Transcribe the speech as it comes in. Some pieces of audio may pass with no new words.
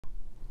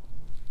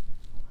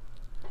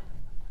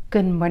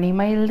Good morning,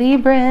 my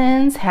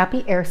Librans.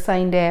 Happy air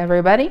sign day,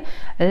 everybody.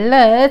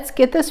 Let's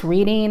get this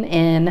reading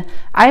in.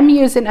 I'm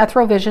using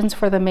Ethereal Visions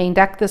for the main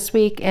deck this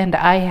week, and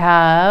I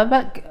have,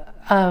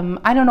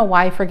 I don't know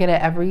why I forget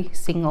it every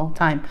single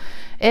time.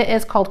 It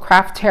is called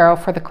Craft Tarot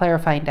for the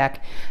clarifying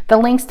deck. The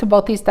links to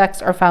both these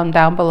decks are found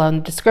down below in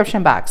the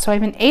description box. So I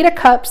have an 8 of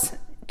Cups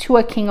to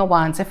a King of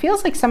Wands. It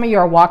feels like some of you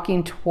are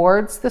walking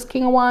towards this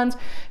King of Wands.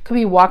 Could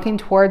be walking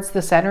towards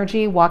this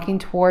energy, walking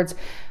towards,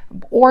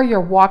 or you're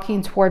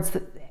walking towards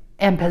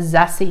and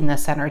possessing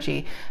this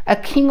energy. A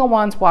King of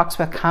Wands walks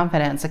with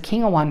confidence. A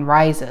King of Wands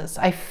rises.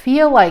 I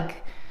feel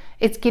like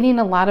it's getting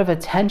a lot of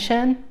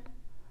attention.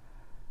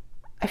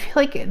 I feel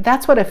like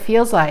that's what it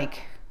feels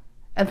like.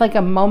 It's like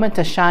a moment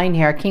to shine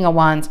here. King of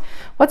Wands.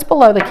 What's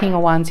below the King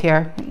of Wands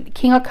here?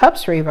 King of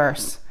Cups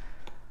reverse.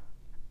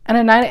 And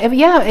a 9,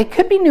 yeah, it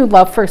could be new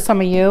love for some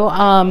of you.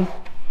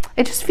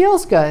 It just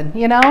feels good,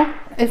 you know?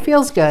 It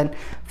feels good.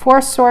 4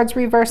 of Swords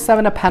reverse,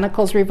 7 of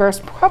Pentacles reverse.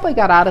 Probably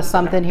got out of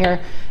something here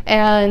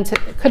and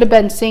could have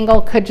been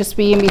single, could just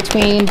be in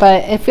between,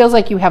 but it feels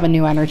like you have a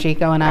new energy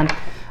going on.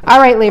 All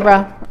right,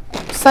 Libra.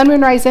 Sun,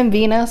 Moon, Rising,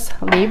 Venus,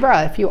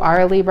 Libra. If you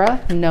are a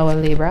Libra, know a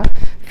Libra.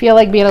 Feel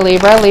like being a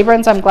Libra.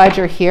 Librans, I'm glad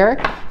you're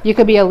here. You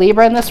could be a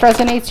Libra and this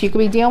resonates. You could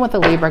be dealing with a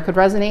Libra. It could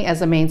resonate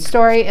as a main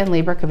story, and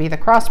Libra could be the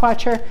cross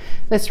watcher.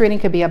 This reading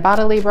could be about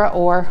a Libra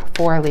or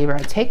for a Libra.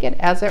 Take it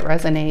as it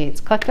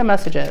resonates. Click the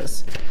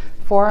messages.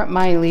 For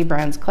my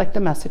Librans, click the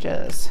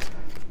messages.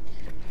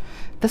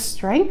 The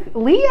Strength,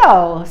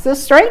 Leo, it's the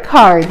Strength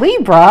card.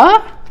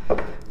 Libra,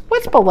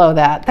 what's below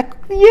that?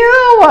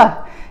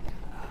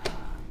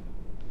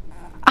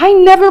 I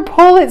never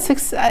pull it.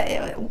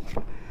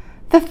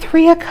 The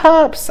 3 of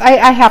Cups,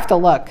 I have to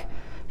look.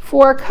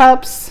 4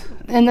 Cups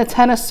and the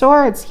 10 of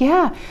Swords,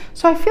 yeah.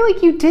 So I feel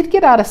like you did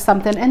get out of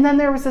something, and then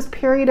there was this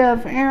period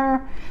of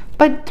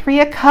but 3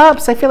 of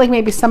Cups, I feel like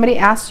maybe somebody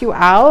asked you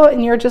out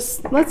and you're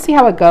just, let's see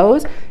how it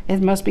goes. It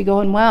must be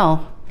going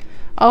well.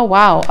 Oh,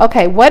 wow.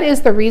 Okay, what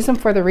is the reason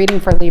for the reading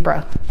for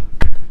Libra?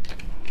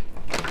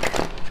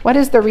 What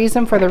is the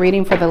reason for the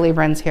reading for the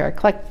Librans here?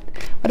 Click.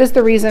 What is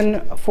the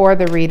reason for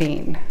the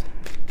reading?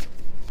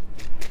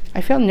 I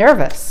feel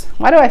nervous.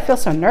 Why do I feel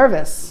so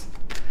nervous?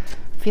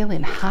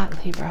 Feeling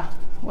hot, Libra.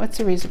 What's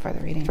the reason for the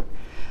reading?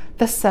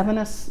 The 7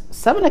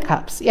 of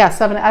Cups. Yeah,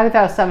 7. I thought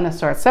it was 7 of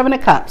Swords. 7 of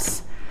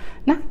Cups.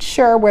 Not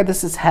sure where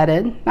this is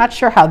headed. Not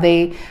sure how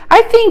they...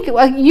 I think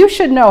you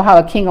should know how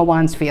a King of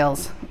Wands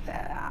feels.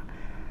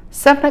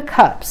 7 of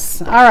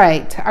Cups. All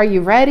right. Are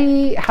you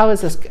ready? How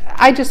is this?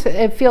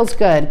 It feels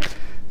good.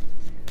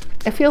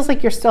 It feels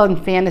like you're still in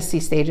fantasy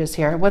stages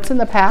here. What's in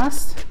the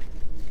past?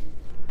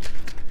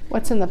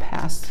 What's in the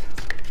past?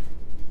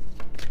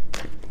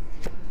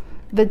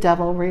 The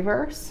Devil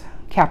reverse.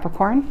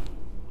 Capricorn.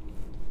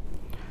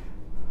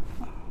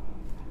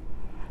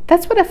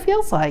 That's what it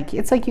feels like.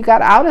 It's like you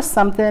got out of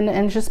something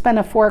and just been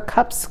a 4 of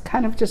Cups,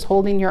 kind of just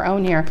holding your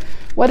own here.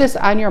 What is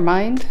on your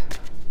mind?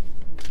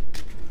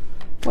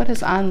 What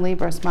is on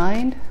Libra's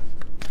mind?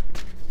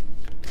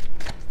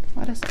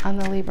 What is on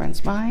the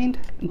Librans' mind?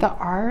 The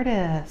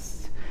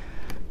Artist.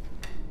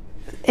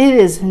 It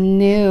is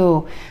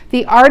new.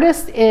 The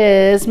Artist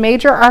is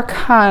Major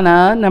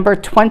Arcana number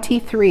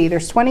 23.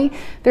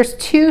 There's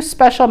 2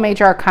 special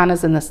Major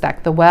Arcanas in this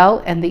deck, the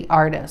Well and the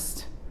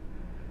Artist.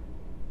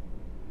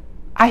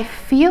 I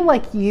feel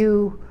like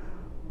the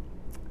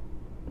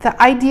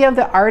idea of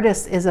the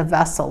Artist is a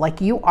vessel, like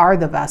you are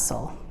the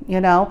vessel,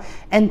 you know,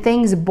 and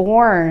things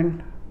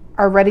born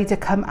are ready to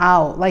come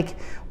out. Like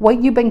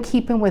what you've been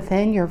keeping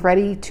within, you're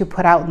ready to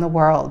put out in the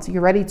world.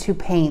 You're ready to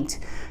paint.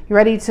 You're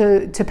ready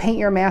to paint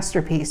your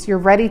masterpiece. You're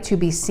ready to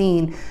be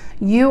seen.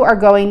 You are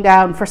going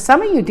down. For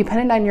some of you,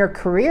 depending on your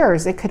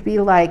careers, it could be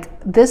like,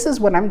 this is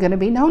what I'm going to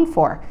be known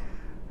for.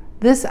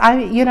 There's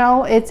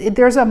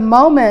a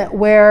moment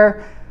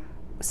where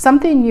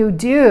something you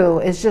do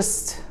is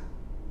just,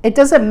 it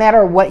doesn't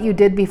matter what you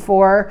did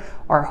before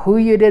or who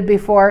you did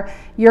before.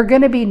 You're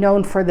going to be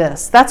known for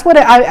this. That's what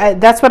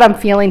that's what I'm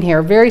feeling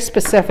here. Very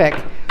specific.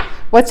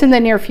 What's in the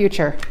near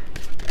future?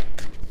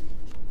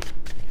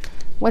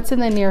 What's in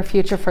the near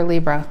future for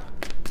Libra?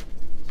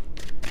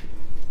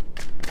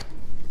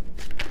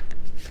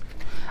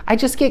 I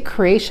just get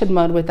creation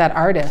mode with that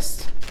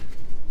Artist.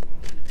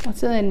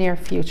 What's in the near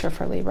future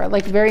for Libra?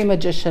 Like very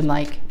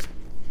magician-like.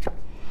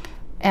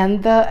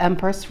 And the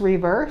Empress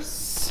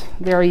reverse.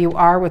 There you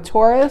are with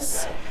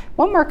Taurus.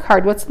 One more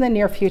card. What's in the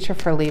near future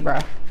for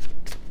Libra?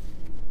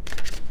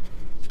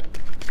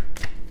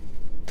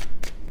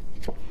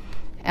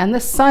 And the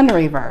Sun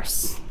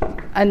reverse.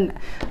 And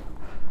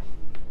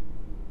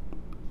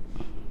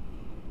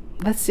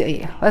let's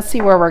see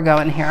where we're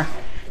going here.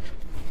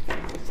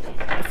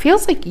 It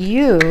feels like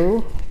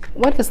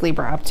what is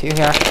Libra up to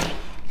here?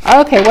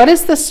 Okay, what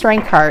is the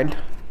Strength card?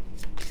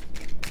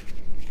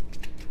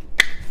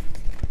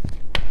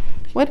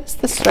 What is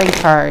the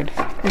Strength card?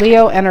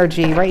 Leo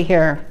energy right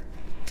here.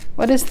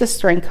 What is the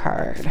Strength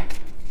card?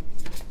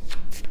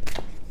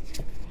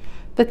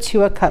 The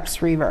 2 of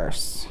Cups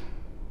reverse.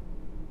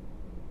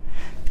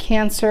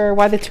 Cancer,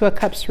 why the 2 of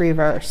Cups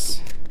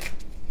reverse?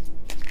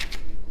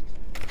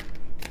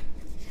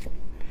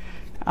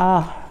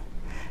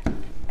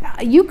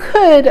 You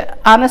could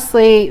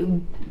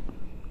honestly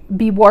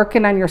be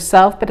working on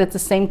yourself, but at the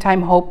same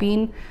time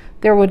hoping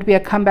there would be a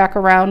comeback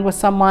around with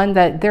someone,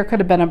 that there could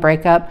have been a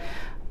breakup,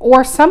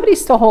 or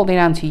somebody's still holding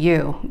on to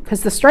you,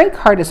 because the Strength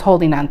card is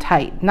holding on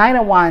tight. Nine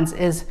of Wands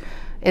is,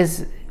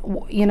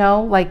 you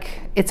know,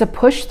 like it's a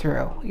push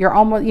through. You're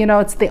almost, you know,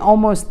 it's the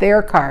almost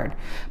there card,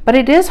 but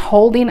it is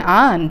holding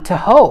on to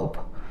hope.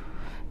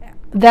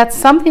 That's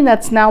something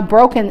that's now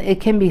broken.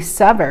 It can be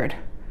severed.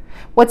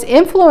 What's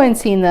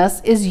influencing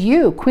this is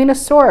you, Queen of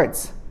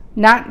Swords,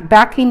 not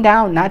backing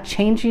down, not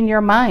changing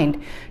your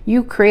mind.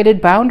 You created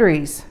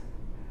boundaries.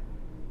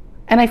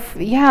 And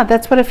yeah,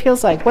 that's what it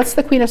feels like. What's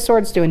the Queen of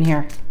Swords doing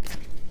here?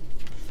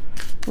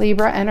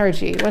 Libra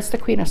energy. What's the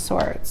Queen of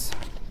Swords?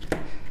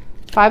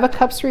 Five of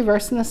Cups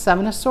reverse and the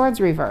Seven of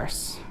Swords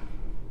reverse.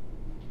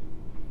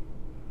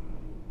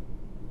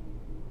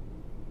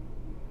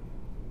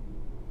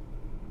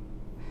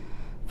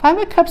 Five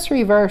of Cups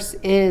reverse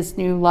is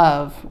new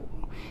love.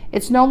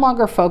 It's no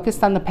longer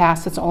focused on the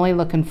past. It's only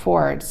looking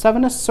forward.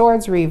 Seven of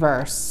Swords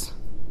reverse.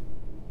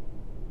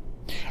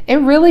 It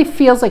really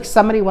feels like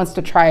somebody wants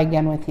to try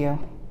again with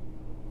you.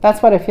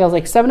 That's what it feels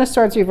like. Seven of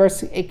Swords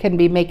reverse, it can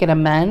be making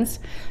amends.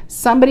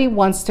 Somebody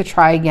wants to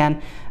try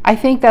again. I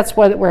think that's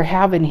what we're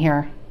having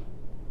here.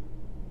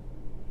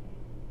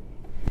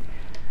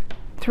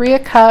 Three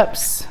of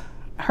Cups,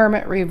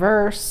 Hermit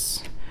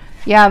reverse.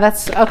 Yeah,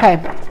 that's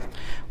okay.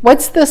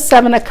 What's the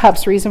Seven of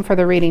Cups reason for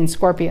the reading,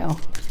 Scorpio?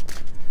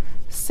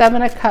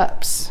 Seven of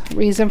Cups,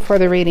 reason for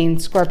the reading,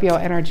 Scorpio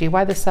energy.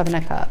 Why the Seven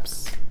of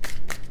Cups?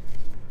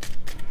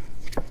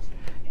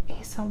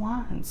 Ace of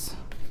Wands.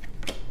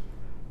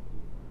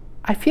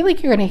 I feel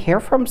like you're going to hear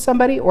from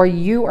somebody, or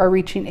you are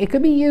reaching, it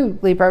could be you,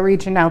 Libra,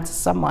 reaching out to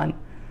someone,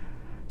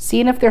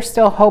 seeing if there's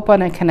still hope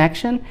on a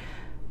connection.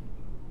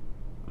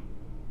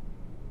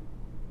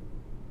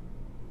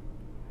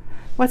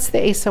 What's the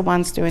Ace of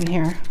Wands doing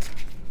here?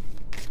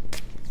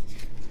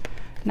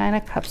 Nine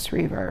of Cups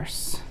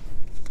reverse.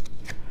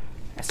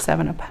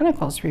 Seven of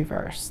Pentacles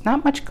reverse.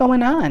 Not much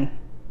going on.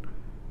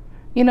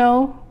 You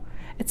know,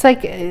 it's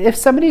like if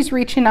somebody's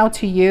reaching out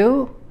to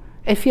you,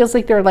 it feels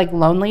like they're like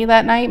lonely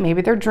that night.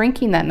 Maybe they're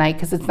drinking that night,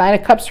 because it's Nine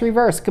of Cups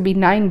reverse. Could be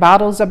 9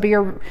 bottles of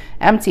beer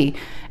empty.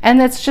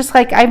 And it's just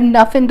like, I have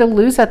nothing to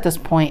lose at this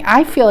point.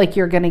 I feel like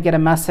you're going to get a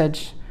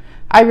message.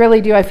 I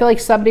really do. I feel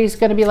like somebody's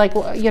going to be like,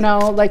 well, you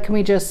know, like, can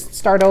we just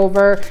start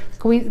over?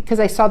 Can we,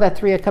 because I saw that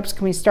Three of Cups,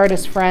 can we start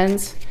as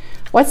friends?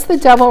 What's the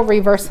Devil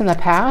reverse in the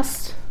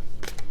past?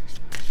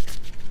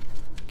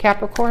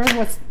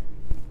 Capricorn,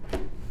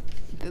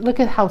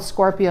 look at how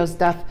Scorpio's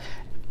death.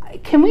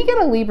 Can we get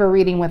a Libra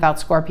reading without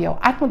Scorpio?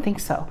 I don't think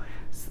so.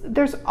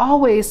 There's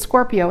always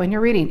Scorpio in your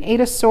reading. Eight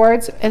of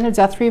Swords and a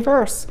Death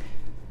reverse.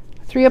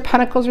 Three of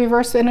Pentacles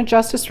reverse and a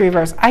Justice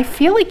reverse. I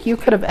feel like you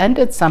could have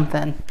ended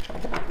something.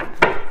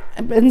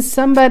 And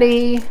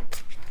somebody,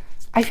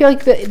 I feel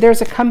like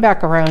there's a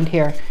comeback around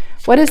here.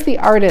 What is the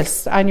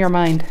Artist on your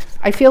mind?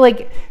 I feel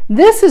like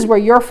this is where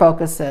your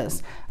focus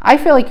is. I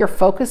feel like your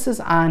focus is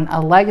on a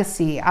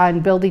legacy,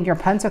 on building your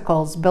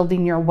pentacles,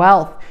 building your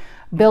wealth,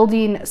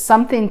 building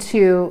something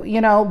to,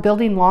 you know,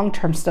 building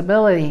long-term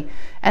stability.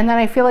 And then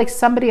I feel like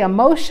somebody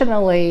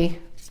emotionally,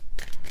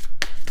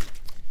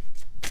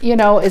 you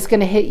know, is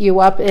going to hit you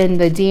up in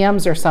the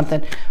DMs or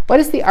something. What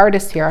is the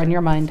Artist here on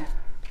your mind?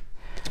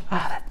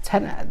 Ah,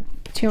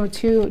 oh,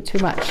 too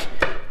much.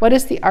 What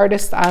is the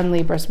Artist on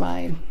Libra's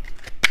mind?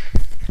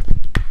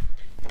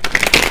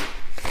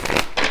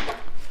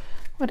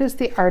 What is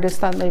the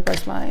Artist on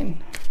Libra's mind?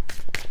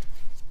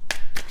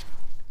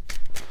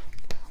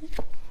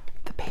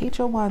 The Page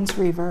of Wands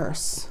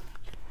reverse.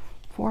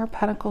 Four of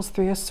Pentacles,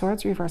 Three of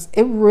Swords reverse.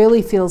 It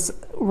really feels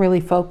really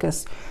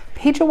focused.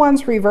 Page of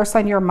Wands reverse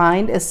on your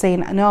mind is saying,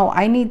 no,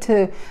 I need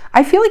to,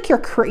 I feel like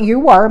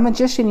you are a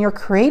magician. You're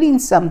creating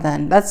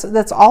something.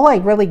 That's all I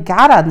really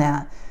got on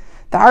that.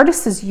 The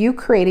Artist is you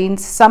creating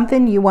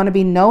something you want to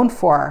be known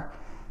for.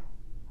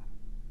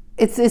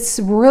 It's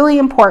really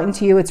important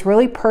to you. It's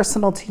really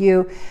personal to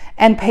you.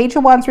 And Page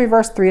of Wands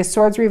reverse, Three of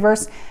Swords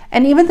reverse,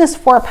 and even this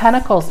Four of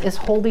Pentacles is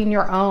holding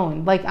your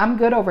own. Like, I'm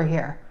good over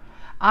here.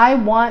 I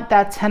want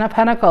that 10 of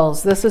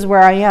Pentacles. This is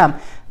where I am.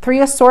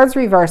 Three of Swords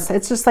reverse.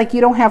 It's just like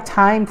you don't have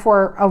time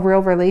for a real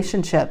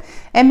relationship.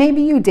 And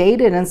maybe you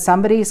dated and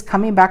somebody's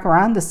coming back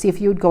around to see if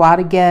you would go out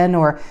again,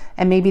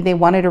 and maybe they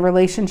wanted a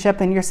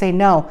relationship and you're saying,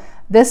 no,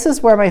 this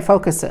is where my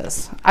focus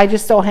is. I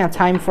just don't have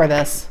time for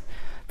this.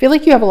 I feel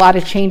like you have a lot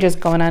of changes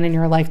going on in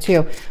your life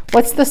too.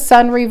 What's the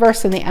Sun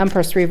reverse and the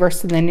Empress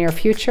reverse in the near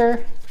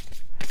future?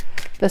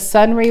 The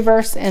Sun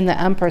reverse and the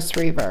Empress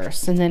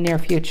reverse in the near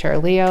future.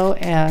 Leo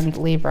and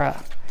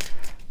Libra.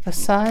 The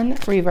Sun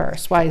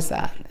reverse. Why is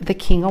that? The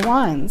King of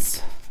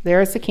Wands.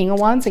 There's the King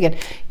of Wands again.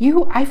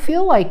 I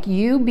feel like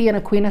you being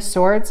a Queen of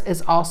Swords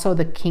is also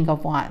the King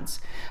of Wands.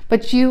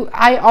 But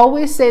I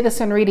always say this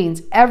in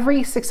readings,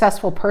 every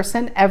successful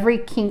person, every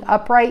King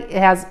upright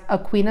has a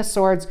Queen of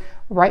Swords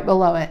right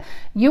below it.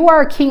 You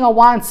are a King of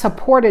Wands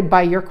supported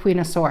by your Queen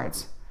of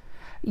Swords.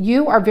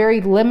 You are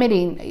very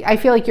limiting. I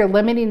feel like you're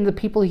limiting the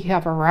people you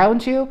have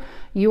around you.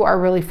 You are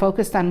really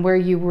focused on where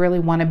you really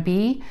want to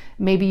be.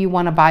 Maybe you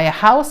want to buy a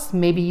house.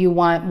 Maybe you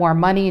want more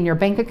money in your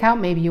bank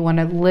account. Maybe you want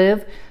to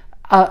live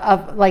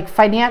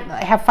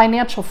have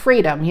financial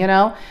freedom, you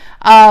know.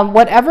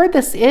 Whatever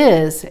this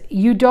is,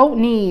 you don't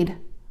need,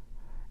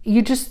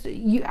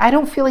 I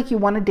don't feel like you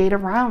want to date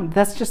around.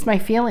 That's just my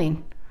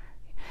feeling.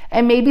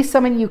 And maybe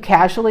someone you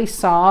casually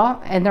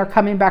saw and they're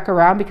coming back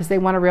around because they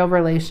want a real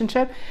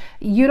relationship.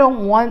 You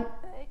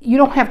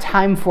don't have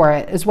time for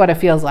it, is what it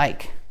feels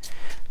like.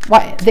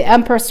 Why the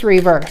Empress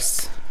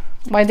reverse?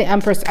 Why the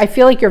Empress? I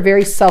feel like you're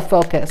very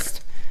self-focused.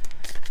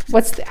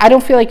 I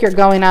don't feel like you're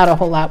going out a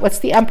whole lot. What's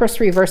the Empress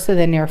reverse to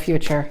the near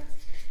future?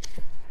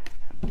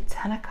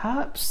 10 of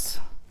Cups.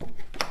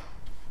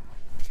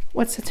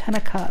 What's the 10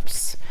 of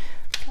Cups?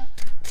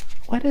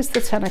 What is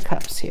the 10 of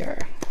Cups here?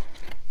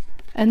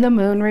 And the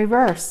Moon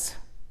reverse.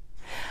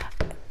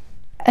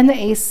 And the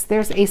Ace,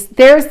 there's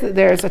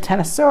a 10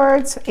 of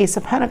Swords, Ace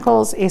of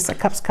Pentacles, Ace of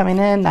Cups coming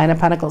in, 9 of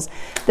Pentacles.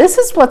 This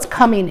is what's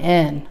coming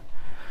in.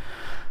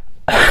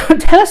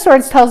 10 of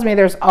Swords tells me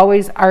there's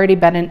always already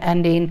been an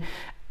ending.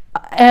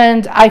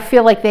 And I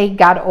feel like they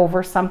got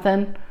over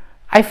something.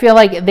 I feel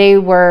like they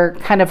were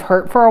kind of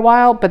hurt for a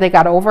while, but they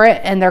got over it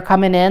and they're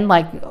coming in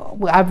like,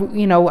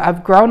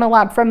 I've grown a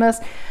lot from this.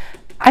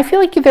 I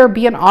feel like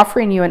they're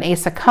offering you an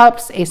Ace of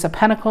Cups, Ace of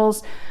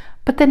Pentacles,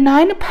 but the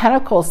 9 of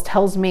Pentacles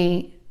tells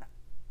me,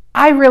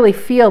 I really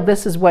feel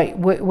this is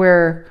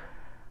where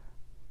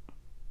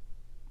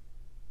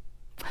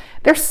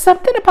there's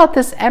something about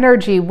this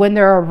energy when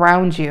they're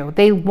around you.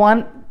 They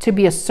want to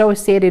be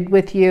associated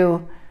with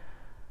you.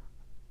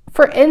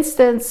 For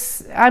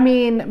instance, I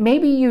mean,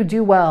 maybe you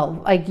do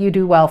well, like you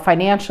do well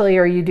financially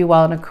or you do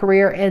well in a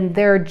career and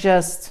they're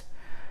just,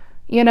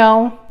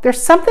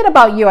 there's something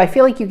about you. I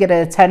feel like you get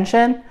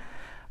attention,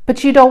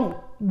 but you don't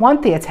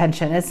want the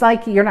attention. It's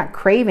like you're not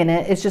craving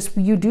it. It's just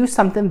you do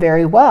something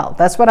very well.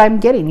 That's what I'm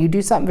getting. You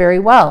do something very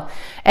well.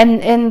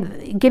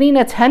 And getting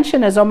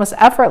attention is almost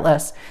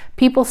effortless.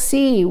 People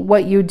see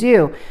what you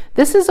do.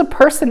 This is a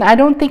person, I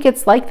don't think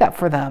it's like that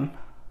for them.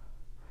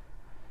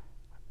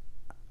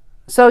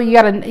 So you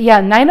got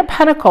 9 of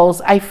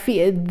Pentacles. I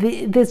feel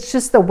it's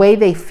just the way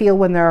they feel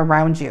when they're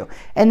around you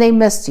and they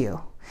missed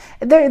you.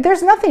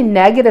 There's nothing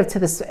negative to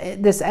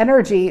this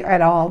energy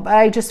at all, but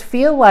I just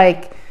feel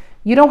like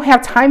you don't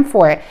have time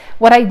for it.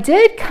 What I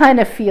did kind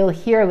of feel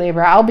here,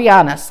 Libra, I'll be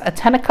honest, a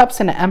 10 of Cups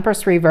and an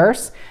Empress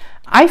reverse.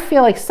 I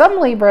feel like some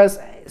Libras,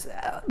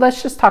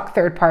 let's just talk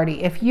third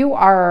party. If you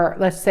are,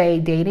 let's say,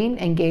 dating,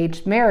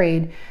 engaged,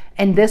 married,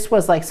 and this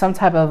was like some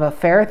type of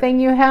affair thing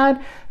you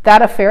had,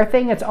 that affair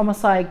thing, it's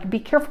almost like, be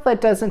careful that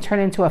doesn't turn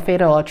into a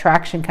fatal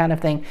attraction kind of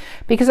thing.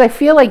 Because I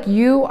feel like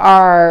you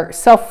are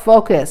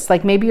self-focused,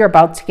 like maybe you're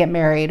about to get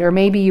married, or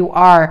maybe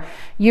you're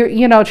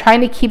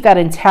trying to keep that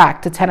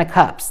intact, the 10 of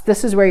Cups.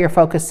 This is where your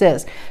focus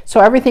is.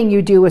 So everything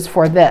you do is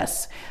for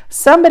this.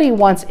 Somebody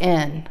wants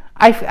in.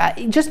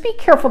 Just be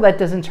careful that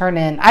doesn't turn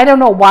in. I don't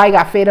know why I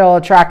got fatal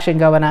attraction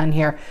going on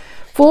here.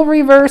 Full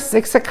reverse,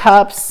 6 of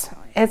Cups.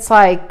 It's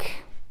like,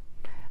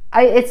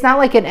 it's not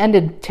like it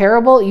ended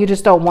terrible. You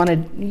just don't want to,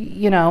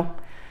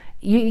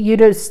 you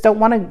just don't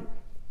want to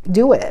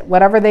do it.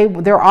 Whatever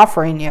they're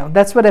offering you.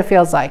 That's what it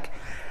feels like.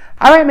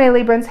 All right, my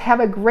Librans, have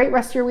a great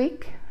rest of your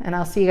week, and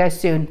I'll see you guys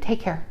soon.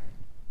 Take care.